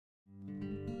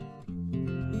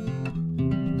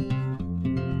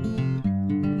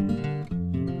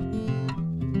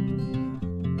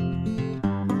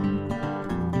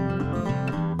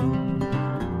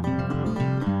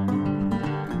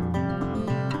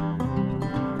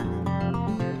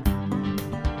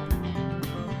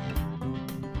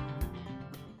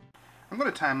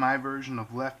going to tie my version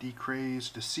of Lefty Craze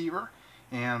Deceiver,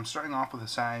 and I'm starting off with a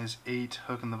size 8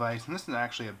 hook in the vise, and this is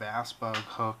actually a bass bug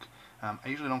hook. I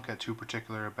usually don't get too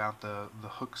particular about the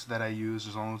hooks that I use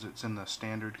as long as it's in the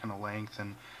standard kind of length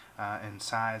and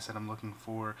size that I'm looking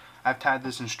for. I've tied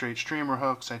this in straight streamer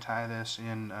hooks. I tie this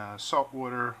in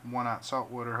saltwater, 1/0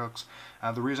 saltwater hooks.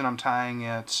 The reason I'm tying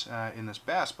it in this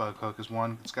bass bug hook is,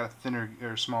 one, it's got a thinner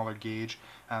or smaller gauge,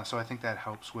 so I think that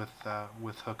helps with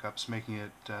hookups, making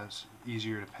it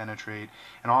easier to penetrate.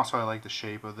 And also I like the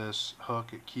shape of this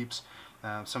hook. It keeps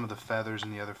some of the feathers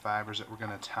and the other fibers that we're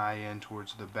going to tie in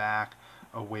towards the back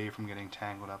away from getting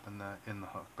tangled up in the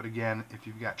hook. But again, if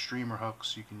you've got streamer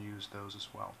hooks, you can use those as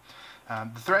well.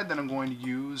 The thread that I'm going to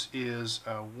use is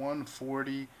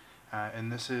 140,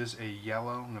 and this is a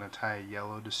yellow. I'm going to tie a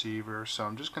yellow deceiver, so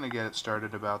I'm just going to get it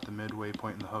started about the midway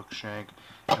point in the hook shank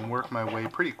and work my way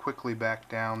pretty quickly back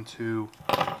down to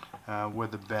where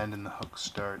the bend in the hook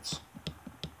starts.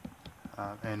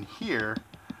 And here,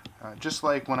 just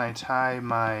like when I tie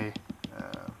my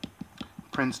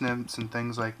prince nymphs and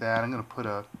things like that, I'm going to put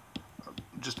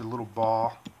just a little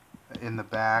ball in the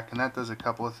back, and that does a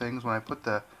couple of things. When I put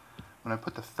the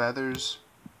feathers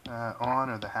on,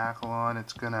 or the hackle on,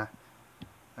 it's going to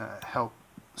help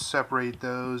separate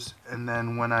those, and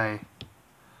then when I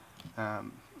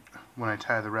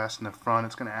tie the rest in the front,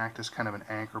 it's going to act as kind of an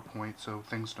anchor point so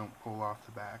things don't pull off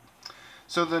the back.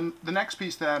 So the next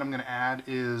piece that I'm going to add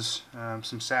is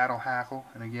some saddle hackle,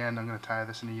 and again I'm going to tie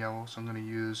this in a yellow, so I'm going to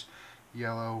use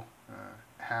yellow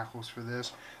hackles for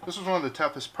this. This was one of the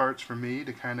toughest parts for me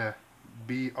to kind of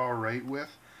be alright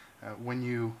with. When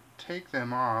you take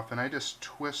them off, and I just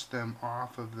twist them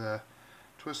off of the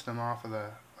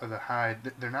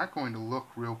hide, they're not going to look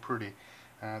real pretty.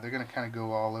 They're going to kind of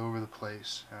go all over the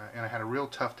place, and I had a real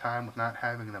tough time with not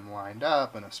having them lined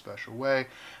up in a special way.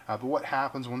 But what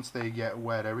happens once they get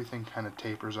wet, everything kind of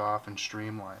tapers off and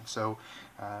streamlines. So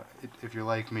if you're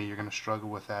like me, you're going to struggle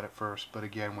with that at first, but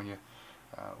again, when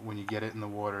you get it in the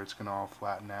water, it's going to all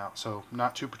flatten out. So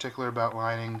not too particular about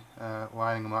lining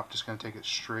them up, just going to take it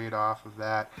straight off of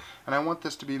that. And I want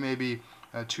this to be maybe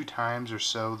 2 times or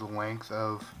so the length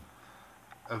of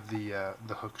the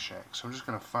hook shank. So I'm just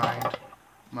going to find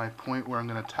my point where I'm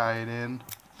going to tie it in,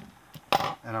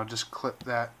 and I'll just clip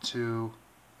that to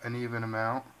an even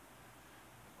amount.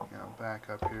 I'll back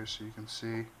up here so you can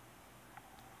see,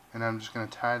 and I'm just going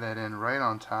to tie that in right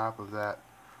on top of that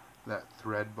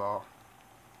thread ball.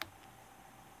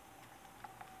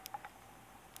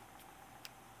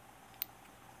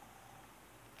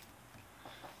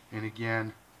 And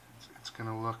again, it's going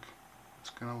to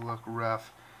look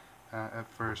rough at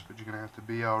first, but you're going to have to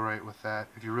be alright with that.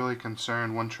 If you're really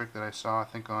concerned, one trick that I saw, I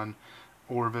think on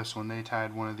Orvis, when they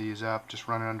tied one of these up, just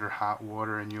run it under hot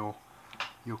water and you'll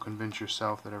convince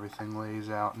yourself that everything lays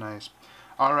out nice.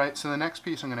 Alright, so the next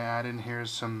piece I'm going to add in here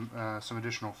is some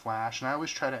additional flash, and I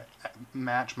always try to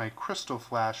match my crystal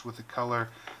flash with the color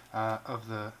of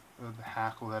the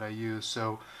hackle that I use.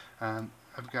 So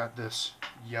I've got this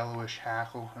yellowish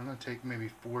hackle. I'm going to take maybe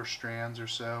 4 strands or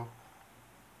so,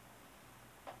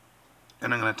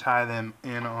 and I'm going to tie them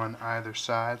in on either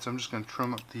side. So I'm just going to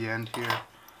trim up the end here.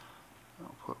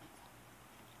 I'll put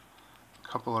a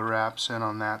couple of wraps in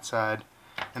on that side,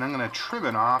 and I'm going to trim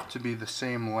it off to be the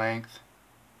same length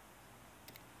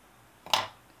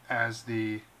as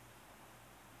the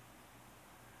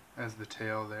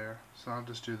tail there. So I'll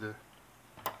just do the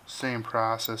same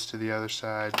process to the other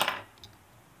side.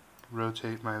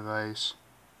 Rotate my vise,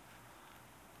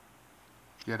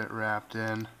 get it wrapped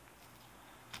in,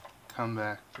 come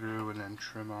back through, and then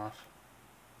trim off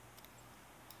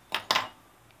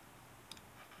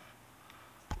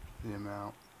the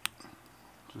amount.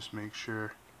 Just make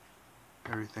sure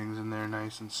everything's in there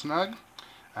nice and snug.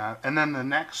 And then the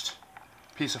next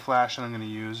piece of flash that I'm going to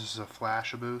use is a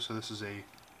Flashaboo. So this is a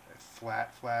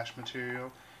flat flash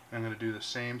material. And I'm going to do the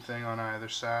same thing on either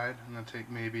side. I'm going to take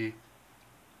maybe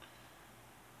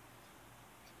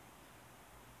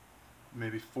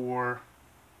 4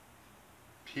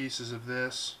 pieces of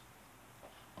this,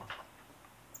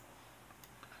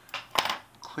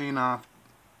 clean off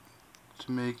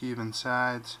to make even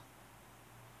sides,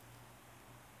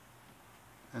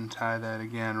 and tie that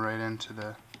again right into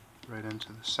the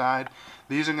side.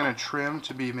 These I'm going to trim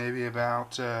to be maybe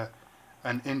about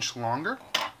an inch longer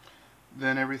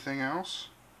than everything else,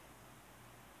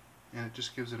 and it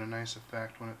just gives it a nice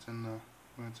effect when it's in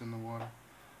the water.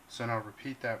 So now I'll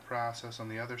repeat that process on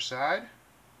the other side.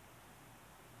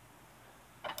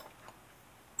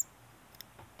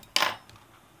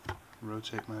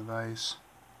 Rotate my vise.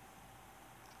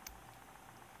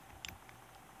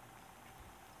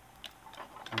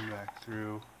 Come back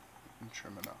through, and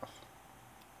trim it off.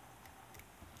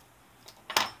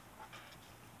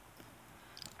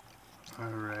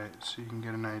 Alright, so you can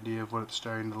get an idea of what it's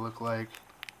starting to look like.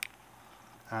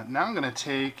 Now I'm going to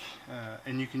take,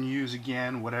 and you can use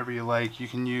again whatever you like. You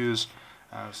can use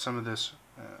some of this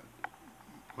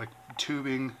like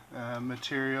tubing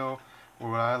material,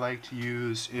 or what I like to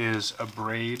use is a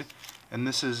braid, and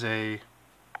this is a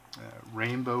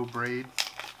rainbow braid.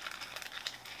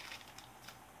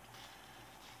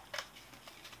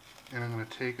 And I'm going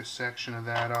to take a section of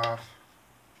that off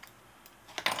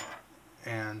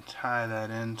and tie that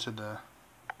into the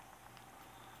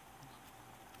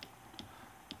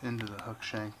hook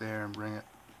shank there and bring it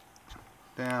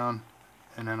down,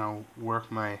 and then I'll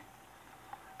work my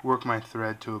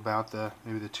thread to about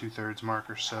maybe the 2/3 mark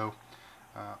or so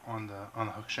on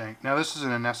the hook shank. Now this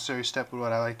isn't a necessary step, but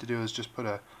what I like to do is just put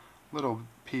a little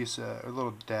piece, a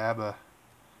little dab of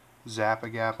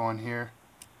Zap-A-Gap on here,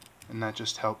 and that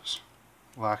just helps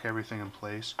lock everything in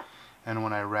place. And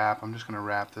when I wrap, I'm just going to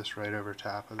wrap this right over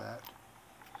top of that.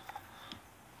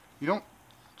 You don't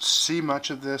see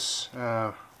much of this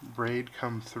braid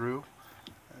come through,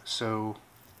 so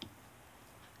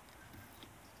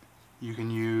you can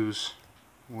use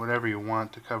whatever you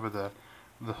want to cover the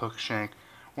hook shank.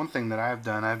 One thing that I've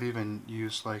done, I've even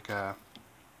used like a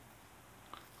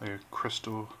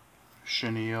crystal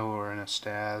chenille or an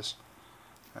Estaz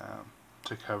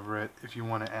to cover it. If you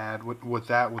want to add, what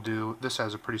that will do, this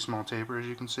has a pretty small taper, as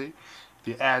you can see. If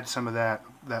you add some of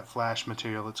that flash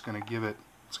material, it's going to give it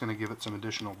some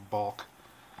additional bulk.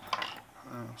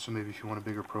 So maybe if you want a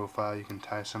bigger profile, you can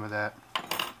tie some of that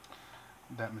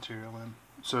material in.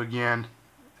 So again,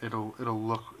 it'll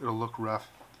look rough.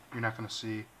 You're not going to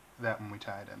see that when we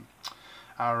tie it in.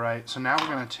 Alright, so now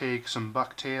we're going to take some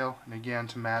bucktail, and again,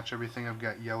 to match everything, I've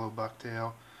got yellow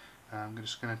bucktail. I'm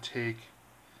just going to take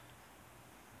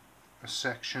a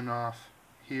section off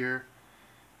here,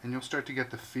 and you'll start to get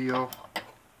the feel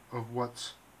of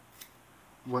what's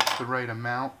the right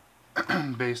amount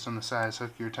based on the size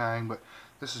hook you're tying. But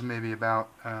this is maybe about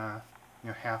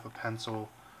half a pencil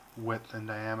width in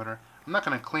diameter. I'm not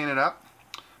going to clean it up.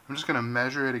 I'm just going to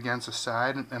measure it against the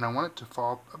side, and I want it to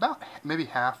fall about maybe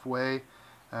halfway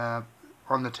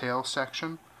on the tail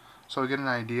section, so I get an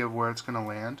idea of where it's going to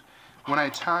land. When I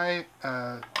tie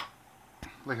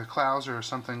like a clouser or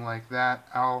something like that,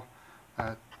 I'll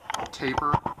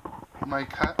taper my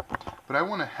cut, but I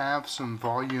want to have some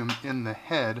volume in the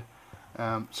head,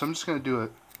 so I'm just going to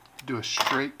do a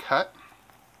straight cut,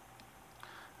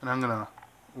 and I'm going to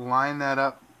line that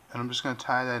up, and I'm just going to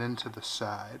tie that into the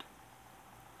side.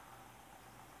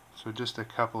 So just a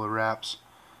couple of wraps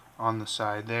on the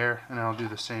side there, and I'll do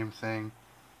the same thing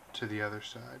to the other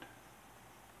side.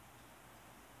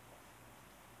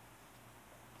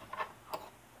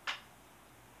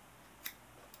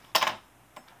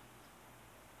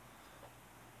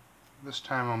 This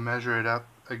time I'll measure it up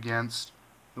against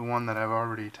the one that I've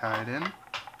already tied in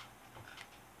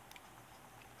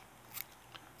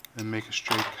and make a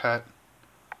straight cut.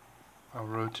 I'll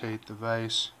rotate the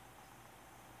vise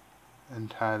and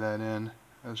tie that in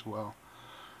as well.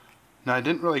 Now I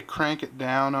didn't really crank it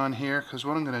down on here, because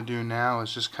what I'm going to do now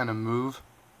is just kind of move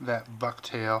that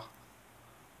bucktail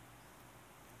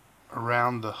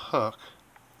around the hook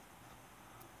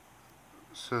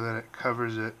so that it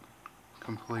covers it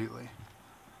completely,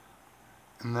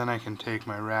 and then I can take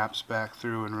my wraps back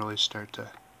through and really start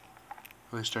to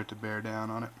bear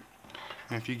down on it.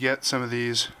 And if you get some of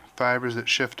these fibers that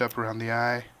shift up around the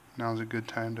eye, now's a good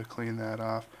time to clean that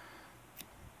off.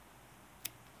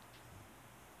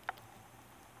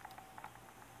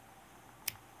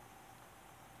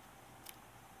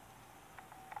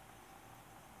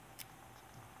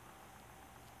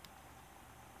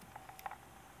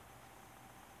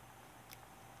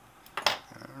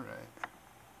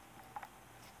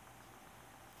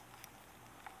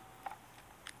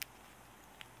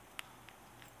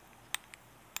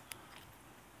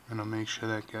 And I'll make sure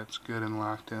that gets good and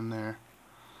locked in there.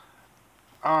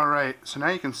 Alright, so now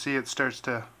you can see it starts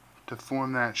to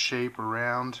form that shape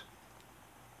around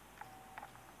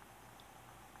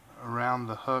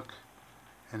the hook.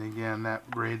 And again,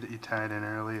 that braid that you tied in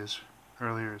earlier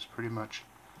is pretty much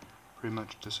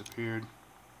disappeared.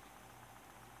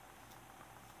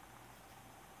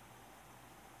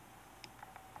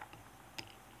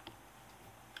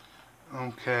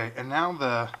 Okay, and now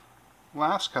the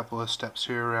last couple of steps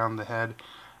here around the head,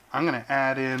 I'm going to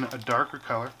add in a darker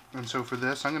color, and so for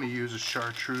this I'm going to use a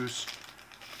chartreuse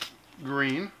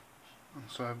green. And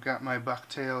so I've got my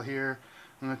bucktail here.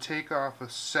 I'm going to take off a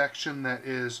section that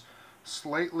is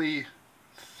slightly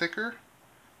thicker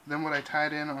than what I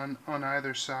tied in on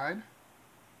either side.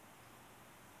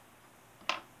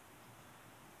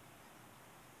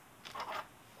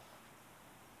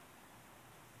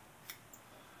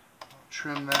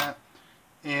 trim that,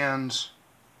 and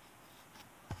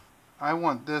I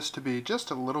want this to be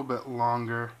just a little bit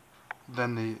longer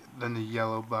than the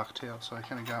yellow bucktail. So I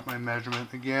kind of got my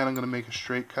measurement. Again, I'm going to make a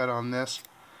straight cut on this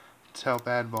to help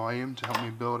add volume, to help me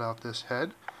build out this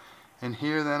head. And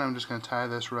here then I'm just going to tie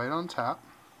this right on top.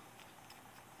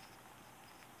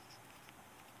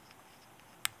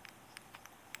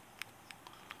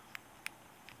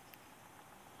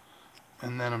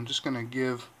 And then I'm just going to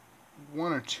give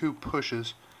 1 or 2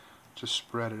 pushes to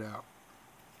spread it out.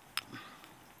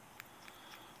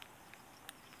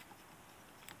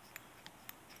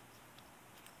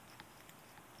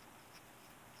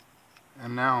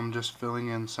 And now I'm just filling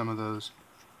in some of those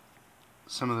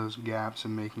gaps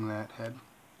and making that head.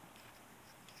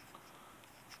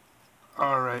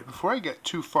 Alright, before I get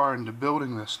too far into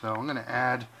building this though, I'm going to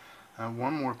add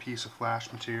one more piece of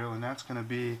flash material, and that's going to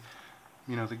be,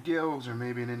 you know, the gills or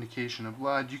maybe an indication of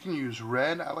blood. You can use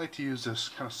red. I like to use this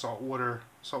kind of saltwater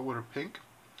pink.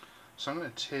 So I'm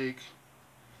going to take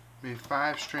maybe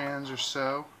 5 strands or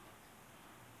so,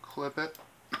 clip it,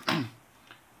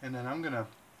 and then I'm going to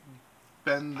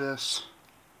bend this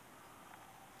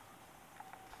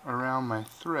around my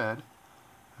thread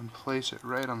and place it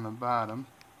right on the bottom.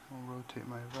 I'll rotate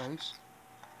my vise.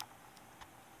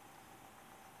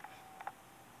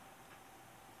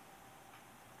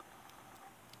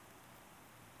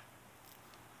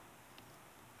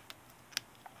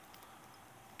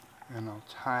 And I'll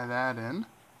tie that in.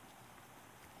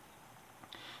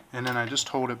 And then I just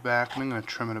hold it back, and I'm going to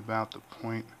trim it about the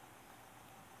point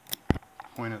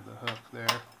of the hook there.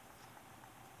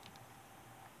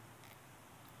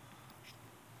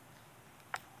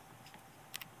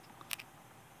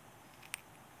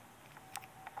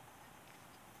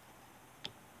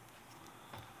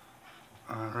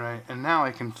 Alright, and now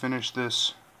I can finish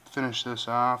this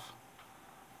off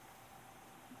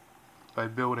by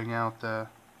building out the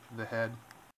head.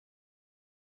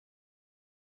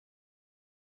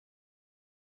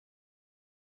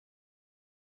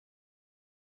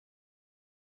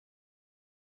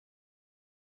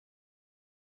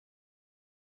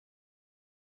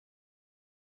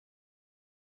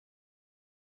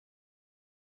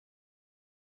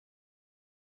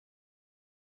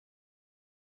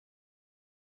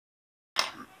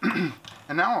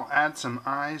 And now I'll add some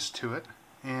eyes to it.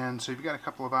 And so you've got a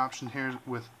couple of options here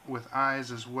with eyes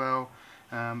as well.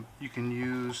 You can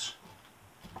use,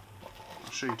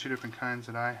 I'll show you 2 different kinds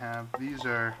that I have. These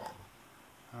are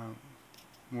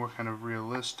more kind of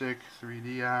realistic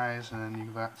 3D eyes, and then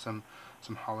you've got some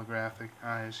holographic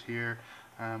eyes here.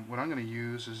 What I'm going to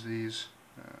use is these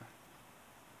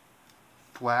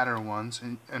flatter ones,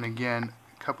 and again,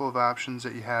 a couple of options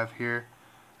that you have here.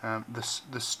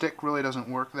 The stick really doesn't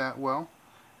work that well,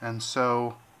 and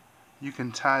so you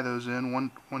can tie those in.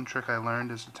 One trick I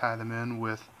learned is to tie them in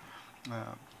with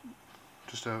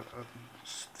just a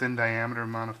thin diameter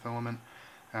monofilament.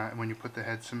 When you put the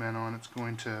head cement on, it's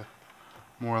going to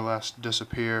more or less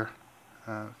disappear.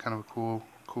 Kind of a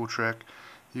cool trick.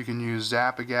 You can use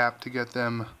Zap-A-Gap to get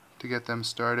them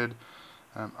started.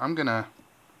 I'm gonna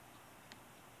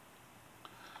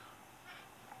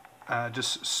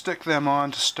just stick them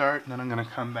on to start, and then I'm gonna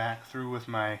come back through with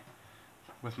my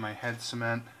head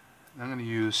cement. I'm gonna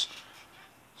use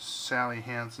Sally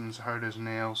Hansen's Hard as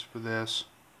Nails for this,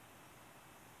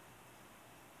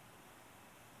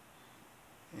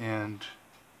 and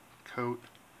coat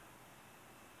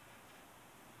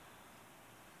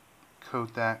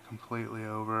that completely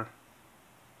over.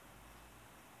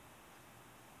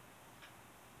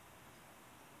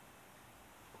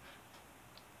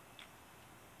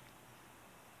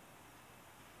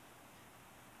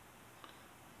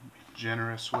 Be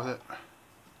generous with it.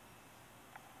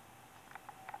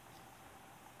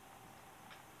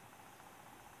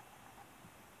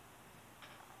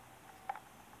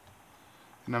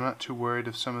 And I'm not too worried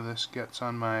if some of this gets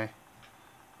on my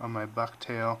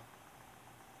bucktail.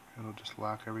 It'll just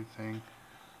lock everything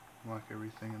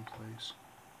in place.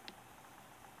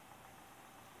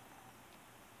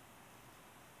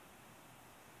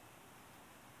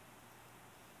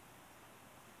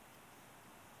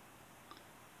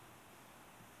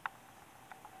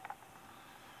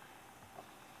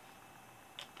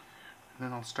 And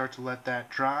then I'll start to let that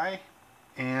dry.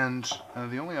 And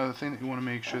the only other thing that you want to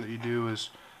make sure that you do is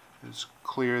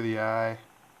clear the eye.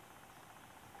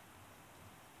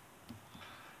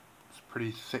 It's a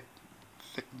pretty thick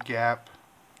gap.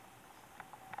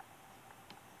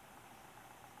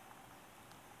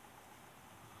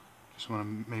 Just want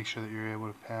to make sure that you're able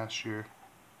to pass your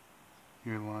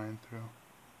line through.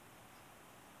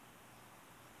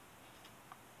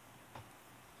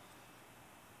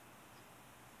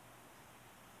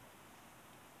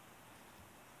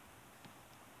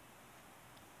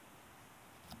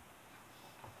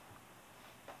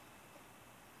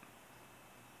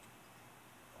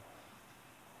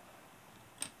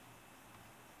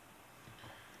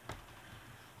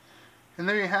 And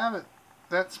there you have it.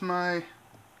 That's my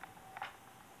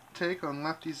take on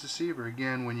Lefty's Deceiver.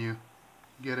 Again, when you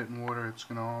get it in water, it's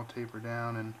going to all taper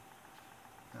down and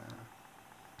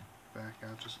back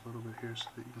out just a little bit here so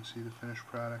that you can see the finished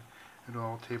product. It'll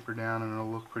all taper down and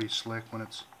it'll look pretty slick when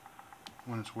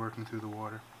it's working through the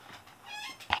water.